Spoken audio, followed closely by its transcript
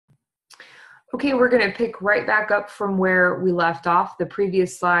Okay, we're going to pick right back up from where we left off. The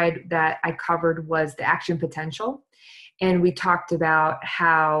previous slide that I covered was the action potential. And we talked about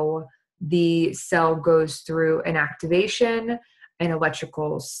how the cell goes through an activation, an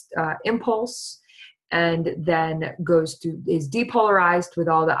electrical impulse, and then goes through, is depolarized with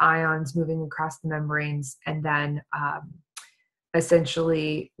all the ions moving across the membranes, and then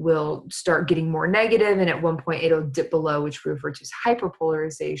essentially will start getting more negative, and at one point it'll dip below, which we refer to as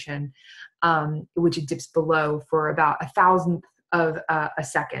hyperpolarization, which it dips below for about 1,000th of a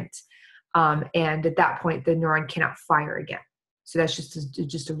second. And at that point, the neuron cannot fire again. So that's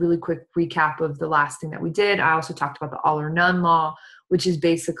just a really quick recap of the last thing that we did. I also talked about the all or none law, which is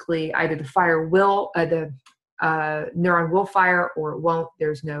basically either the neuron will fire or it won't.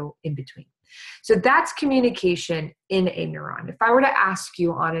 There's no in between. So that's communication in a neuron. If I were to ask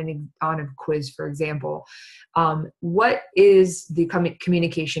you on a quiz, for example, what is the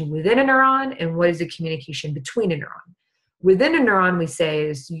communication within a neuron and what is the communication between a neuron? Within a neuron, we say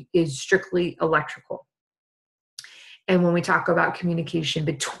is strictly electrical. And when we talk about communication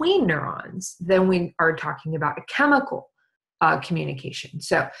between neurons, then we are talking about a chemical communication.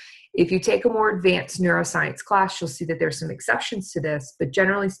 So if you take a more advanced neuroscience class, you'll see that there's some exceptions to this, but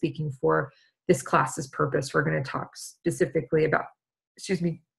generally speaking, for this class's purpose, we're going to talk specifically about,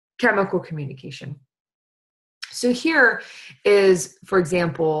 chemical communication. So here is, for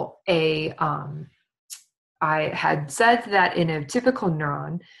example, I had said that in a typical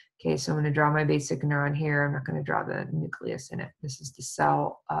neuron, okay, so I'm going to draw my basic neuron here. I'm not going to draw the nucleus in it. This is the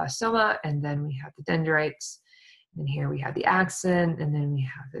cell soma, and then we have the dendrites. And here we have the axon, and then we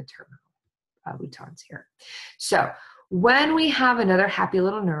have the terminal boutons here. So when we have another happy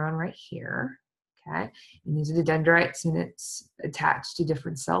little neuron right here, okay, and these are the dendrites, and it's attached to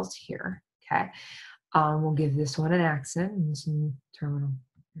different cells here, okay, we'll give this one an axon and some terminal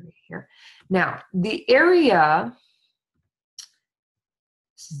right here. Now, the area,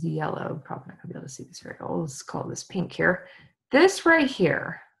 this is the yellow, probably not going to be able to see this very well. Let's call this pink here. This right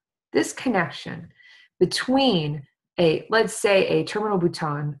here, this connection between let's say a terminal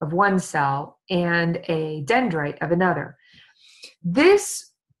bouton of one cell and a dendrite of another.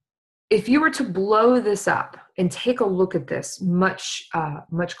 This, if you were to blow this up and take a look at this much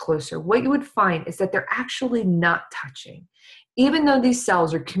closer, what you would find is that they're actually not touching. Even though these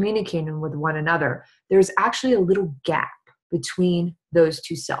cells are communicating with one another, there's actually a little gap between those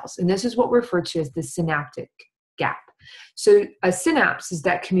two cells. And this is what we refer to as the synaptic gap. So a synapse is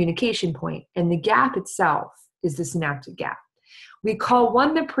that communication point, and the gap itself is the synaptic gap. We call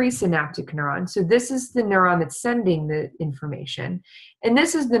one the presynaptic neuron. So this is the neuron that's sending the information, and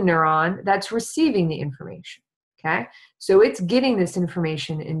this is the neuron that's receiving the information, okay? So it's getting this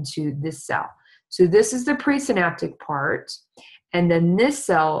information into this cell. So this is the presynaptic part, and then this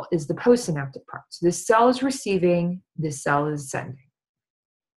cell is the postsynaptic part. So this cell is receiving, this cell is sending.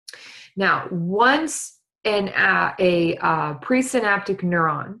 Now, once a presynaptic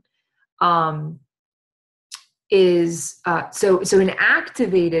neuron so an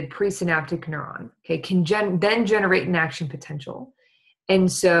activated presynaptic neuron, okay, can then generate an action potential.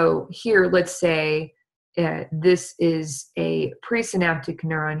 And so here, let's say this is a presynaptic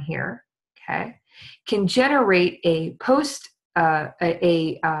neuron here, okay, can generate an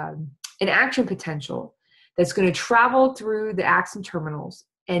action potential that's going to travel through the axon terminals.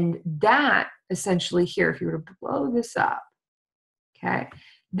 And that essentially here, if you were to blow this up, okay,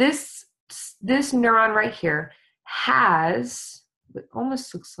 this neuron right here has what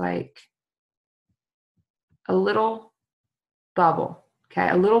almost looks like a little bubble, okay,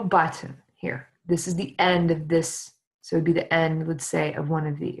 a little button here. This is the end of this, so it'd be the end, let's say, of one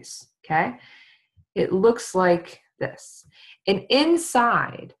of these, okay? It looks like this. And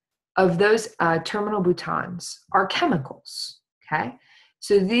inside of those terminal boutons are chemicals, okay?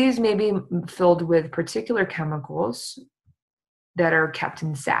 So these may be filled with particular chemicals that are kept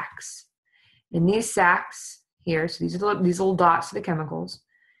in sacs. And these sacs here, so these little dots are the chemicals,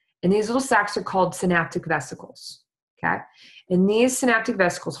 and these little sacs are called synaptic vesicles, okay? And these synaptic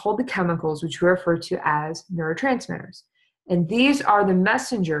vesicles hold the chemicals, which we refer to as neurotransmitters. And these are the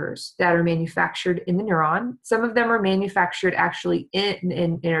messengers that are manufactured in the neuron. Some of them are manufactured actually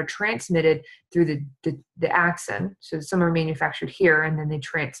and are transmitted through the axon. So some are manufactured here, and then they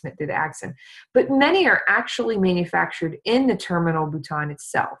transmit through the axon. But many are actually manufactured in the terminal bouton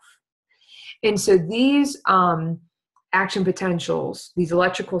itself. And so these action potentials, these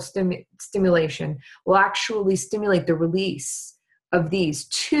electrical stimulation, will actually stimulate the release of these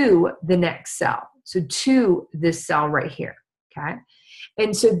to the next cell. So to this cell right here, okay?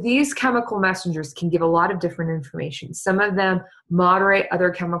 And so these chemical messengers can give a lot of different information. Some of them moderate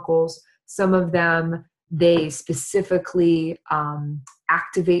other chemicals. Some of them, they specifically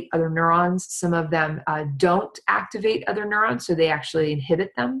activate other neurons. Some of them don't activate other neurons, so they actually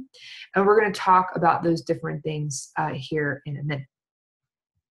inhibit them. And we're going to talk about those different things here in a minute.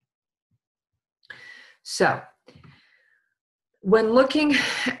 So, when looking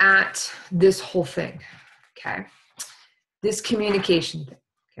at this whole thing, okay, this communication thing,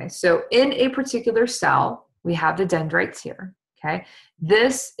 okay, so in a particular cell, we have the dendrites here, okay.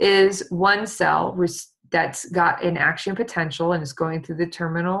 This is one cell that's got an action potential and is going through the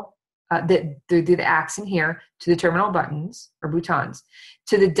terminal, through the axon here to the terminal buttons or boutons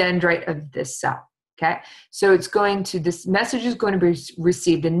to the dendrite of this cell, okay. So it's going to, this message is going to be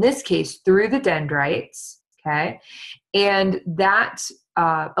received in this case through the dendrites, okay. And that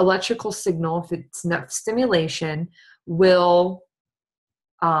electrical signal, if it's enough stimulation, will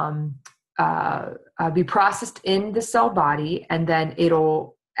be processed in the cell body, and then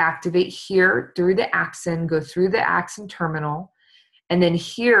it'll activate here through the axon, go through the axon terminal, and then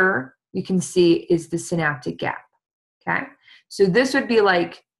here you can see is the synaptic gap, okay? So this would be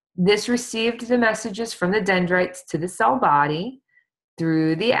like, this received the messages from the dendrites to the cell body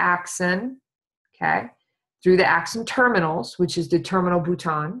through the axon, okay? Through the axon terminals, which is the terminal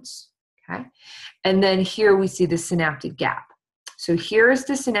boutons, okay? And then here we see the synaptic gap. So here is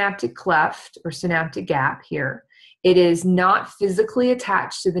the synaptic cleft or synaptic gap here. It is not physically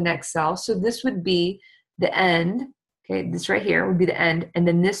attached to the next cell, so this would be the end, okay? This right here would be the end, and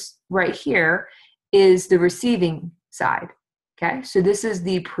then this right here is the receiving side, okay? So this is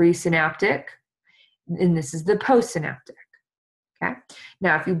the presynaptic, and this is the postsynaptic. Okay.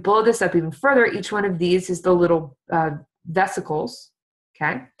 Now, if you blow this up even further, each one of these is the little vesicles,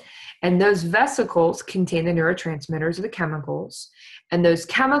 okay? And those vesicles contain the neurotransmitters or the chemicals, and those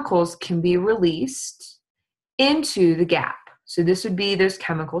chemicals can be released into the gap. So this would be those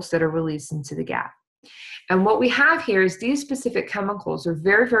chemicals that are released into the gap. And what we have here is these specific chemicals are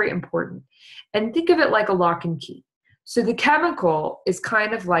very, very important. And think of it like a lock and key. So the chemical is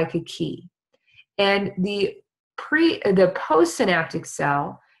kind of like a key, and the postsynaptic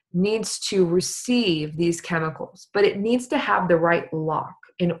cell needs to receive these chemicals, but it needs to have the right lock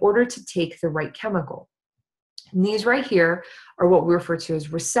in order to take the right chemical. And these right here are what we refer to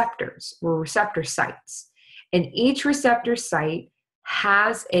as receptors, or receptor sites. And each receptor site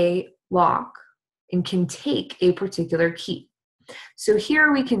has a lock and can take a particular key. So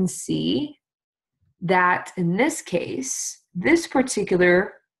here we can see that in this case, this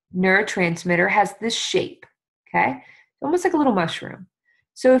particular neurotransmitter has this shape. Okay, almost like a little mushroom.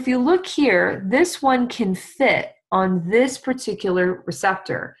 So if you look here, this one can fit on this particular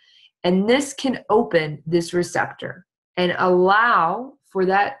receptor, and this can open this receptor and allow for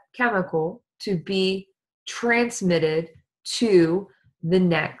that chemical to be transmitted to the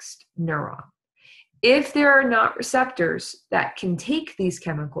next neuron. If there are not receptors that can take these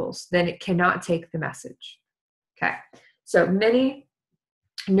chemicals, then it cannot take the message. Okay, so many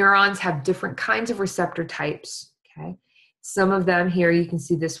neurons have different kinds of receptor types, okay? Some of them here, you can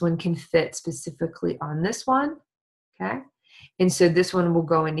see this one can fit specifically on this one, okay? And so this one will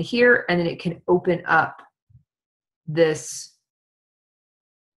go into here, and then it can open up this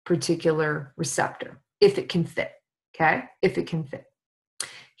particular receptor, if it can fit, okay? If it can fit.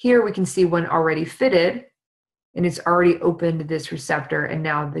 Here we can see one already fitted, and it's already opened this receptor, and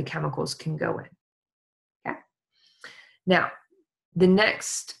now the chemicals can go in, okay? Now, the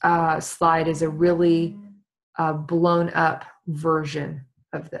next slide is a really blown up version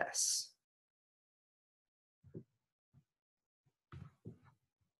of this.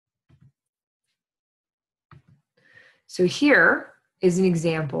 So here is an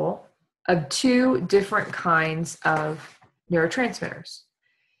example of two different kinds of neurotransmitters.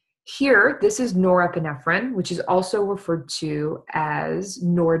 Here, this is norepinephrine, which is also referred to as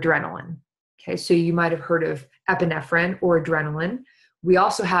noradrenaline. Okay, so you might have heard of epinephrine or adrenaline. We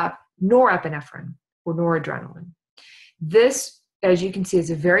also have norepinephrine or noradrenaline. This, as you can see,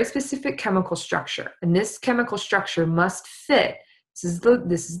 is a very specific chemical structure, and this chemical structure must fit,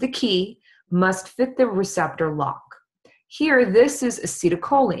 this is the key, must fit the receptor lock. Here, this is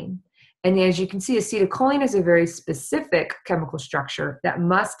acetylcholine, and as you can see, acetylcholine is a very specific chemical structure that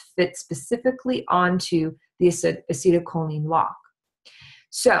must fit specifically onto the acetylcholine lock.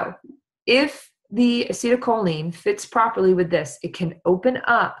 So, if the acetylcholine fits properly with this, it can open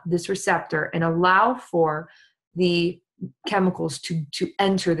up this receptor and allow for the chemicals to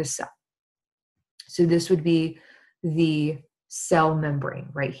enter the cell. So this would be the cell membrane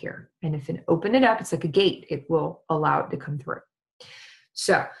right here. And if it open it up, it's like a gate. It will allow it to come through.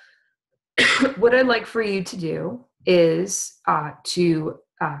 So what I'd like for you to do is to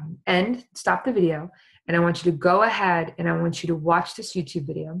stop the video, and I want you to go ahead and I want you to watch this YouTube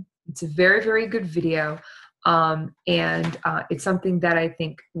video. It's a very, very good video. It's something that I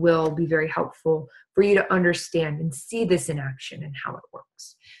think will be very helpful for you to understand and see this in action and how it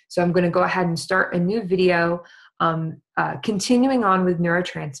works. So I'm going to go ahead and start a new video, continuing on with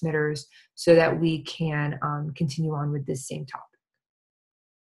neurotransmitters so that we can continue on with this same topic.